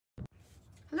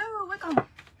Hello, welcome.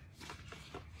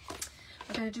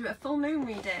 We're going to do a full moon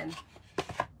reading.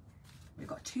 We've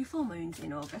got 2 full moons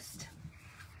in August.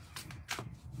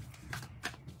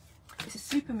 It's a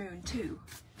super moon too.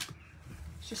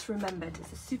 Just remembered,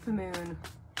 it's a super moon.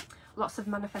 Lots of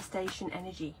manifestation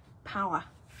energy, power.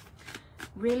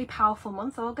 Really powerful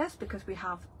month, August, because we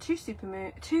have 2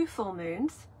 full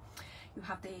moons. You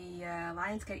have the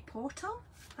Lionsgate portal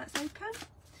that's open,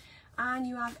 and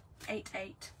you have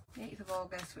 8/8, the 8th of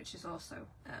August, which is also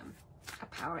a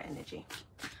power energy.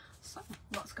 So,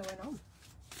 what's going on?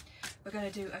 We're going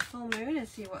to do a full moon and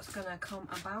see what's going to come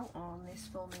about on this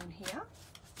full moon here.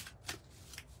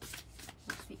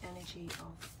 What's the energy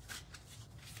of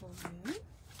full moon?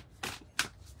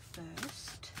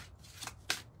 First.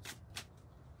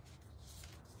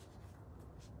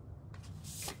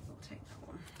 Okay, we'll take that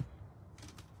one.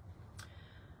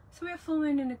 So we have full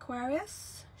moon in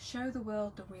Aquarius. Show the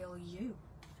world the real you.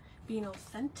 Being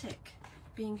authentic.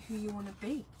 Being who you want to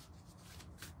be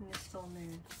in this full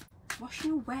moon.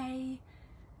 Washing away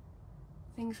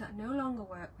things that no longer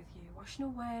work with you. Washing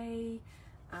away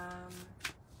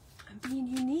and being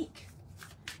unique.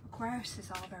 Aquariuses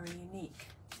are very unique.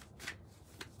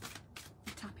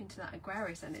 You tap into that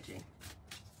Aquarius energy.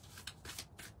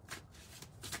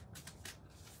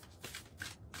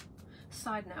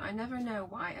 Side note, I never know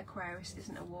why Aquarius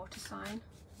isn't a water sign,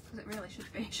 because it really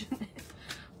should be, shouldn't it?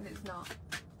 But it's not.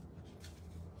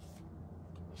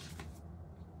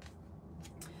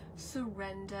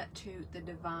 Surrender to the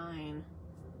divine.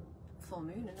 Full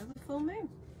moon, another full moon.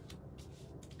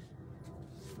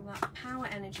 So that power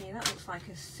energy, that looks like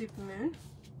a super moon.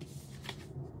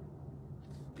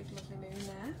 Big lovely moon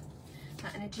there.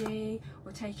 That energy,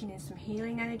 we're taking in some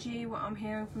healing energy, what I'm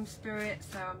hearing from spirit.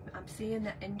 So I'm seeing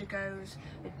that indigo's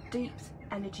a deep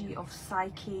energy of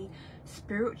psyche,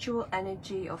 spiritual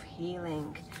energy of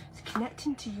healing. So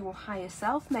connecting to your higher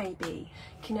self, maybe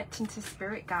connecting to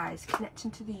spirit guides, connecting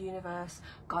to the universe,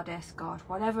 goddess, God,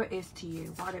 whatever it is to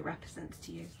you, what it represents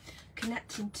to you,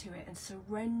 connecting to it and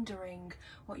surrendering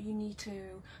what you need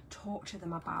to talk to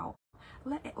them about.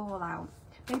 Let it all out.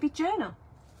 Maybe journal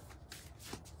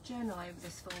over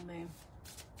this full moon.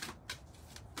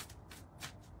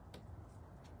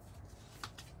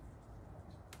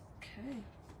 Okay,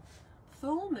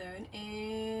 full moon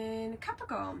in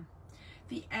Capricorn.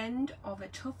 The end of a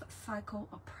tough cycle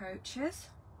approaches.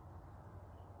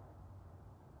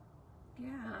 Yeah,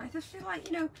 I just feel like,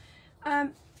 you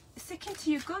know, sticking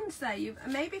to your guns there.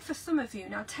 Maybe for some of you,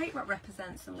 now take what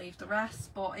represents and leave the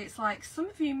rest, but it's like some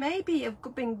of you maybe have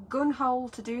been gun-ho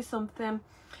to do something,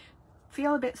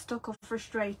 feel a bit stuck or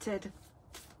frustrated,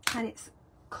 and it's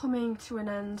coming to an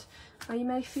end. Or you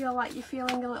may feel like you're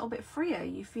feeling a little bit freer,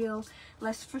 you feel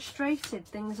less frustrated,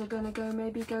 things are going to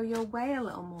maybe go your way a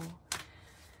little more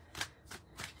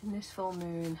in this full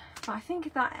moon. But I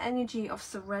think that energy of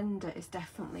surrender is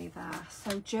definitely there.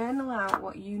 So journal out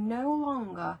what you no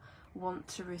longer want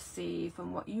to receive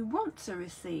and what you want to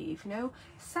receive. You know,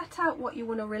 set out what you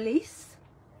want to release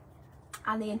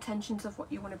and the intentions of what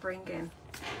you want to bring in.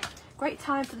 Great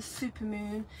time for the super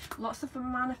moon. Lots of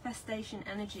manifestation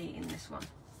energy in this one.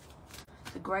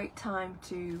 It's a great time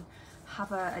to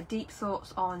have a deep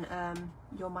thoughts on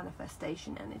your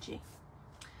manifestation energy.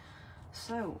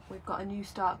 So we've got a new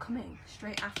start coming.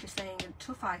 Straight after saying a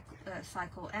tough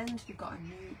cycle ends, we've got a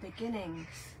new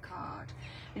beginnings card.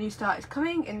 A new start is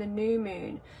coming in the new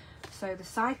moon. So the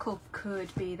cycle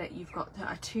could be that you've got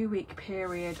a 2-week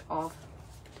period of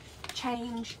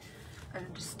change.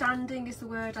 Understanding is the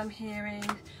word I'm hearing.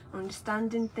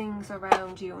 Understanding things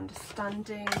around you,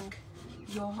 understanding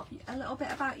a little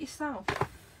bit about yourself.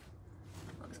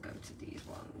 Let's go to these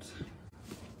ones.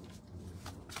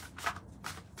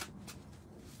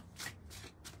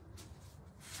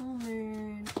 Full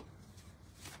moon.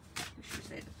 We should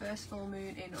say the first full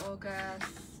moon in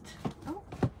August. Oh,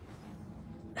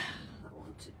 I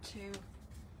wanted to.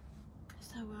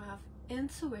 So we have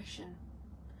intuition.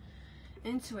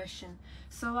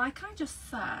 So like I just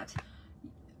said,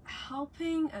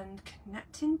 helping and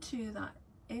connecting to that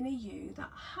inner you, that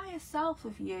higher self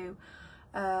of you,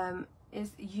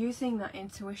 is using that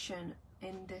intuition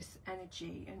in this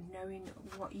energy and knowing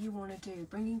what you want to do,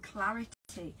 bringing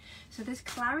clarity. So there's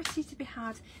clarity to be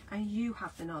had and you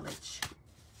have the knowledge.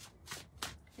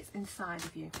 It's inside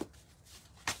of you.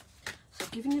 So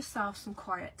giving yourself some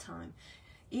quiet time,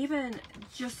 even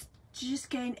just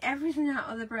getting everything out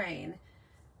of the brain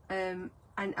and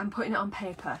putting it on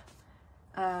paper.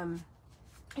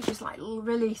 It's just like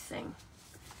releasing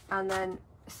and then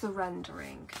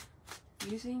surrendering,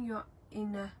 using your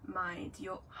inner mind,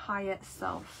 your higher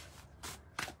self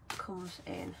comes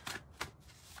in.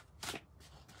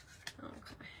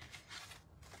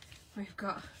 we've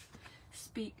got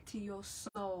speak to your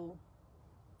soul.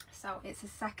 So it's a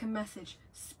second message.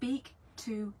 Speak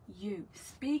to you.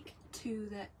 Speak to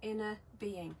the inner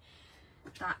being.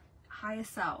 That higher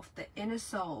self, the inner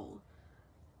soul,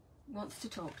 wants to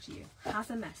talk to you, has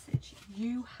a message.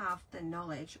 You have the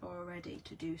knowledge already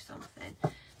to do something.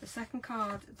 The second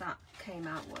card that came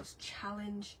out was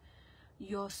challenge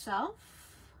yourself.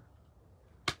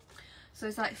 So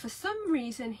it's like, for some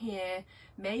reason here,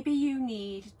 maybe you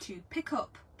need to pick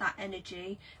up that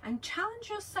energy and challenge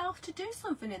yourself to do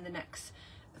something in the next,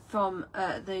 from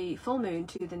the full moon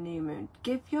to the new moon.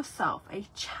 Give yourself a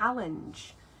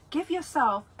challenge. Give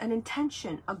yourself an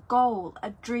intention, a goal, a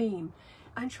dream,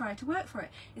 and try to work for it.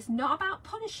 It's not about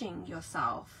punishing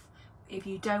yourself if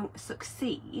you don't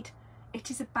succeed.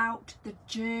 It is about the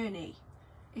journey.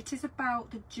 It is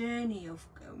about the journey of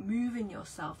moving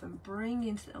yourself and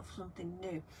bringing something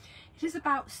new. It is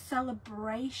about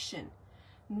celebration,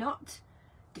 not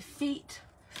defeat,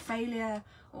 failure,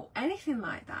 or anything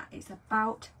like that. It's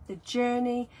about the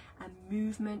journey and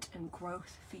movement and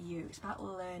growth for you. It's about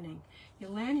learning. You're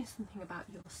learning something about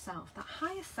yourself. That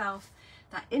higher self,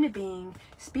 that inner being,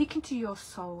 speaking to your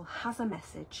soul, has a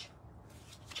message.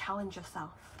 Challenge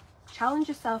yourself. Challenge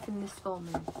yourself in this full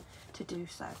moon to do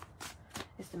so,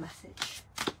 is the message.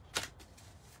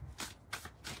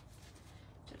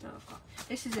 Don't know,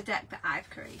 this is a deck that I've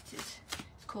created.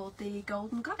 It's called the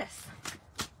Golden Goddess.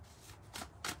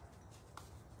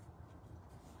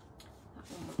 That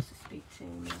one wants to speak to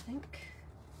me, I think.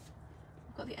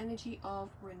 I've got the energy of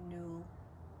renewal.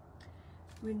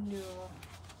 Renewal.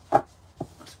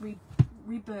 That's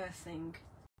rebirthing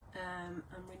and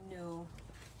renewal.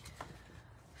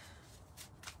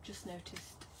 Just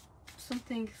noticed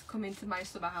something's come into my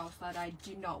summer house that I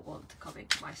do not want to come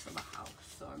into my summer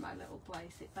house or my little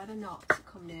place. It better not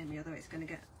come near me, otherwise it's going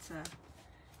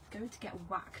to get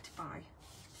whacked by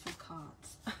some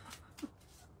cards.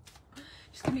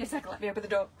 Just give me a second, let me open the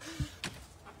door.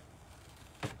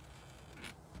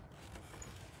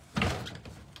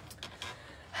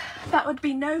 That would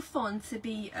be no fun, to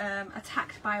be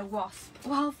attacked by a wasp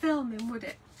while filming, would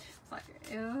it? It's like,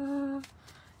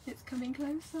 it's coming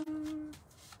closer.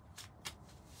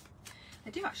 I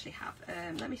do actually have,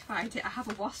 let me find it, I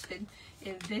have a wasp in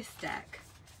this deck,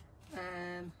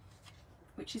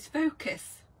 which is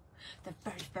focus. They're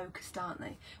very focused, aren't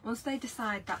they? Once they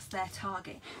decide that's their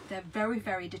target, they're very,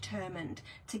 very determined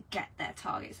to get their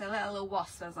target. So that little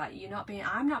wasp says, like,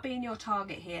 I'm not being your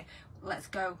target here. Let's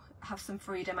go have some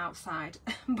freedom outside.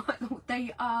 But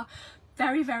they are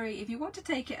very, very, if you want to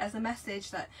take it as a message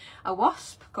that a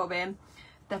wasp come in,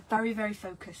 they're very, very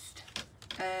focused,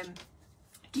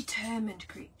 determined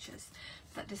creatures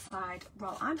that decide,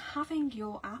 well, I'm having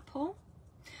your apple.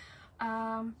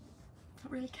 Don't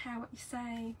really care what you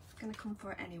say, it's going to come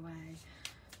for it anyway.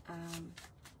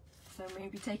 So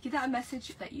maybe taking that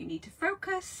message that you need to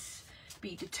focus,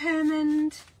 be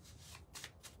determined.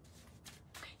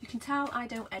 You can tell I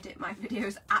don't edit my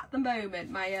videos at the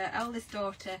moment. My eldest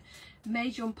daughter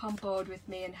may jump on board with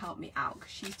me and help me out,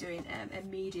 because she's doing a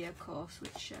media course,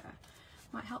 which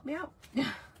might help me out.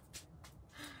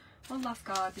 One last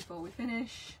card before we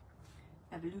finish.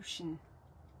 Evolution.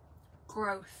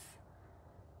 Growth.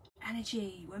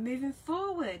 Energy. We're moving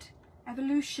forward.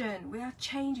 Evolution. We are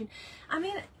changing. I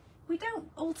mean, we don't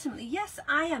ultimately, yes,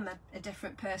 I am a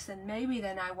different person maybe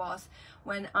than I was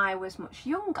when I was much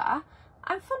younger.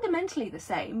 I'm fundamentally the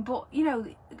same, but you know,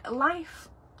 life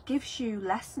gives you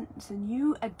lessons and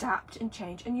you adapt and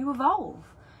change and you evolve.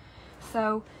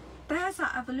 So there's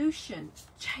that evolution,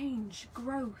 change,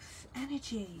 growth,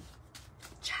 energy,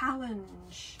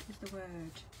 challenge is the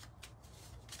word.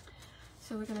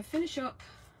 So we're going to finish up.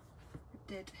 I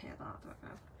did hear that, I don't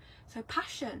know. So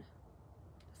passion,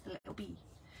 that's the little bee.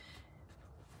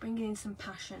 Bringing in some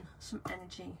passion, some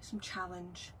energy, some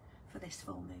challenge for this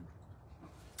full moon.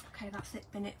 Okay, that's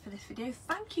been it for this video.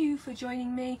 Thank you for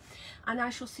joining me, and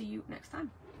I shall see you next time.